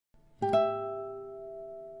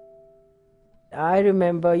I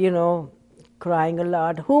remember, crying a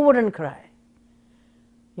lot. Who wouldn't cry?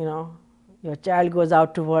 Your child goes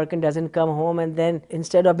out to work and doesn't come home, and then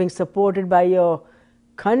instead of being supported by your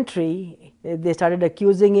country, they started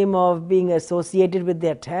accusing him of being associated with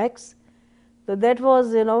their attacks. So that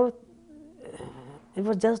was, it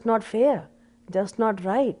was just not fair, just not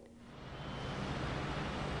right.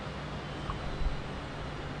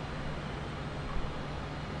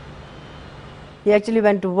 He actually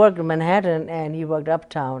went to work in Manhattan, and he worked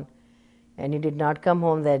uptown, and he did not come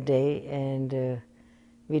home that day. And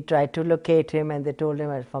we tried to locate him, and they told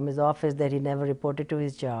him from his office that he never reported to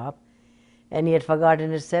his job, and he had forgotten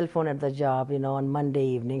his cell phone at the job, on Monday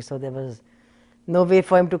evening. So there was no way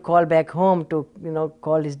for him to call back home to,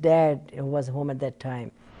 call his dad, who was home at that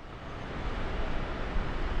time.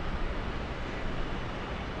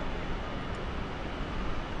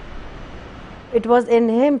 It was in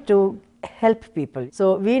him to help people.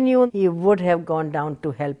 So we knew he would have gone down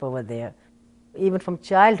to help over there. Even from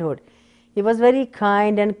childhood, he was very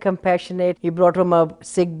kind and compassionate. He brought home a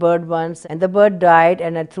sick bird once, and the bird died,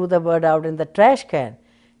 and I threw the bird out in the trash can.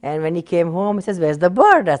 And when he came home, he says, "Where's the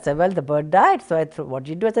bird?" I said, "Well, the bird died." So I threw, "What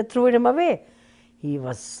did you do?" I said, "Threw him away." He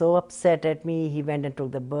was so upset at me. He went and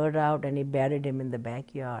took the bird out, and he buried him in the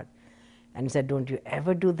backyard. And he said, "Don't you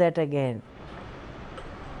ever do that again."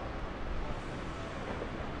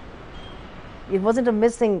 It wasn't a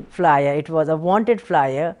missing flyer, it was a wanted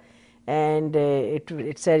flyer, and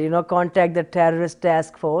it said, contact the terrorist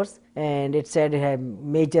task force, and it said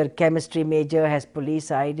major chemistry major has police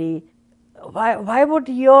ID. Why would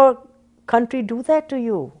your country do that to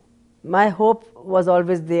you? My hope was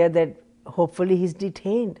always there that hopefully he's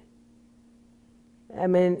detained. I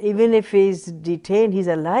mean, even if he's detained, he's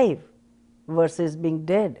alive versus being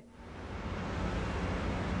dead.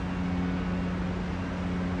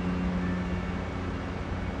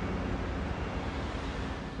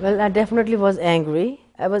 Well, I definitely was angry.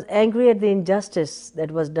 I was angry at the injustice that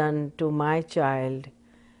was done to my child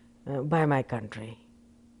by my country.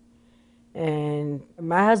 And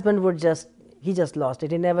my husband he just lost it.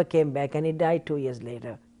 He never came back, and he died 2 years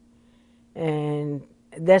later. And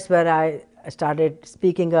that's where I started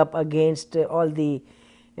speaking up against all the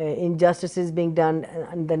injustices being done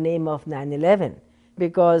in the name of 9/11.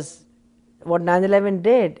 Because what 9/11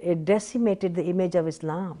 did, it decimated the image of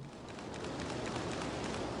Islam.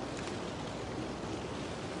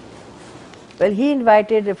 Well, he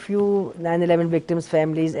invited a few 9/11 victims'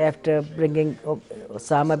 families after bringing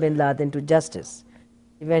Osama bin Laden to justice.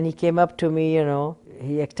 When he came up to me,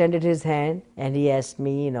 he extended his hand and he asked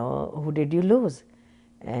me, "Who did you lose?"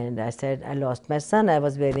 And I said, "I lost my son. I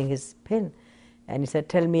was wearing his pin." And he said,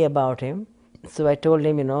 "Tell me about him." So I told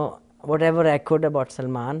him, whatever I could about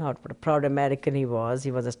Salman, what a proud American he was.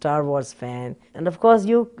 He was a Star Wars fan. And of course,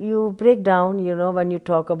 you break down, when you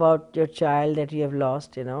talk about your child that you have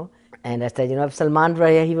lost, And I said, if Salman were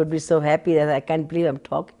here, he would be so happy that I can't believe I'm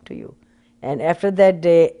talking to you. And after that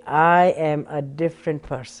day, I am a different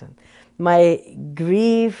person. My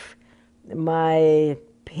grief, my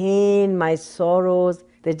pain, my sorrows,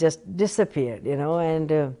 they just disappeared, and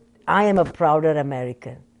I am a prouder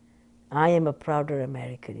American. I am a prouder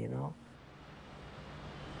American,